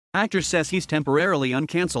Actor says he's temporarily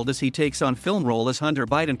uncancelled as he takes on film role as Hunter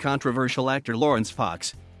Biden. Controversial actor Lawrence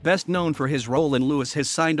Fox, best known for his role in Lewis, has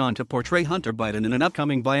signed on to portray Hunter Biden in an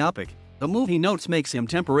upcoming biopic. The move, he notes, makes him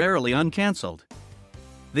temporarily uncancelled.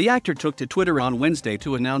 The actor took to Twitter on Wednesday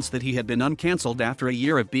to announce that he had been uncancelled after a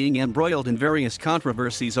year of being embroiled in various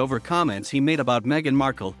controversies over comments he made about Meghan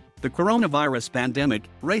Markle, the coronavirus pandemic,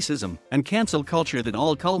 racism, and cancel culture that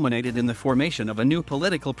all culminated in the formation of a new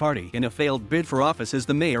political party in a failed bid for office as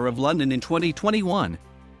the mayor of London in 2021.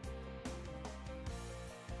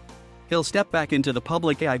 He'll step back into the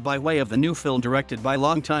public eye by way of the new film directed by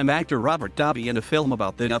longtime actor Robert Davi, and a film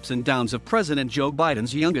about the ups and downs of President Joe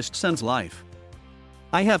Biden's youngest son's life.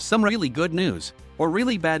 I have some really good news, or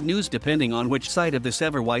really bad news depending on which side of this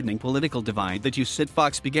ever-widening political divide that you sit.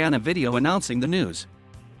 Fox began a video announcing the news.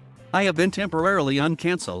 I have been temporarily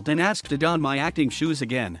uncancelled and asked to don my acting shoes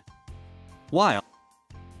again. Why?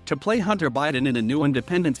 To play Hunter Biden in a new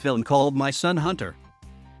independent film called My Son Hunter.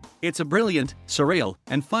 It's a brilliant, surreal,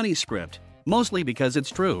 and funny script, mostly because it's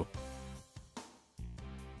true.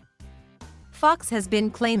 Fox has been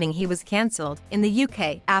claiming he was cancelled in the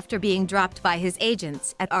UK after being dropped by his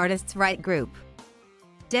agents at Artists' Right Group.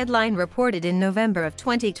 Deadline reported in November of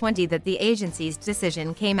 2020 that the agency's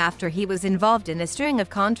decision came after he was involved in a string of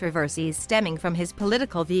controversies stemming from his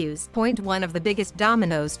political views. One of the biggest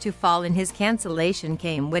dominoes to fall in his cancellation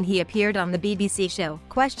came when he appeared on the BBC show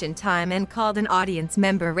Question Time and called an audience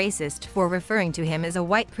member racist for referring to him as a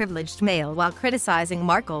white privileged male while criticizing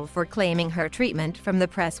Markle for claiming her treatment from the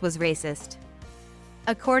press was racist.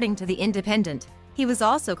 According to The Independent, he was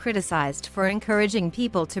also criticized for encouraging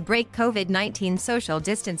people to break COVID-19 social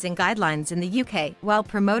distancing guidelines in the UK while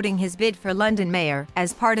promoting his bid for London mayor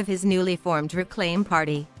as part of his newly formed Reclaim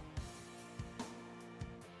Party.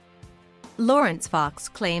 Lawrence Fox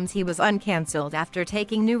claims he was uncancelled after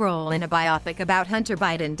taking new role in a biopic about Hunter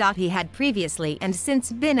Biden. He had previously and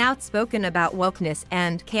since been outspoken about wokeness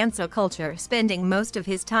and cancel culture, spending most of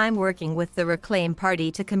his time working with the Reclaim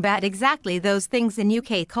Party to combat exactly those things in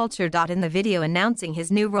UK culture. In the video announcing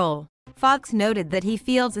his new role, Fox noted that he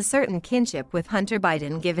feels a certain kinship with Hunter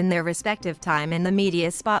Biden given their respective time in the media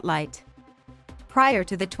spotlight. Prior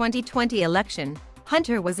to the 2020 election,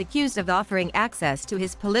 Hunter was accused of offering access to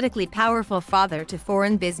his politically powerful father to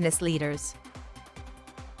foreign business leaders.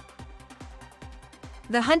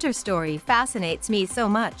 The Hunter story fascinates me so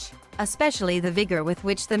much, especially the vigor with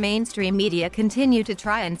which the mainstream media continue to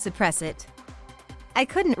try and suppress it. I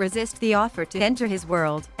couldn't resist the offer to enter his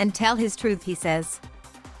world and tell his truth, he says.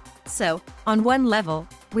 So, on one level,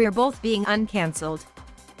 we're both being uncancelled.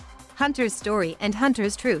 Hunter's story and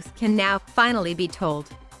Hunter's truth can now finally be told.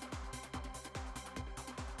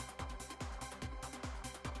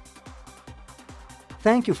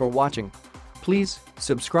 Thank you for watching. Please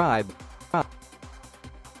subscribe.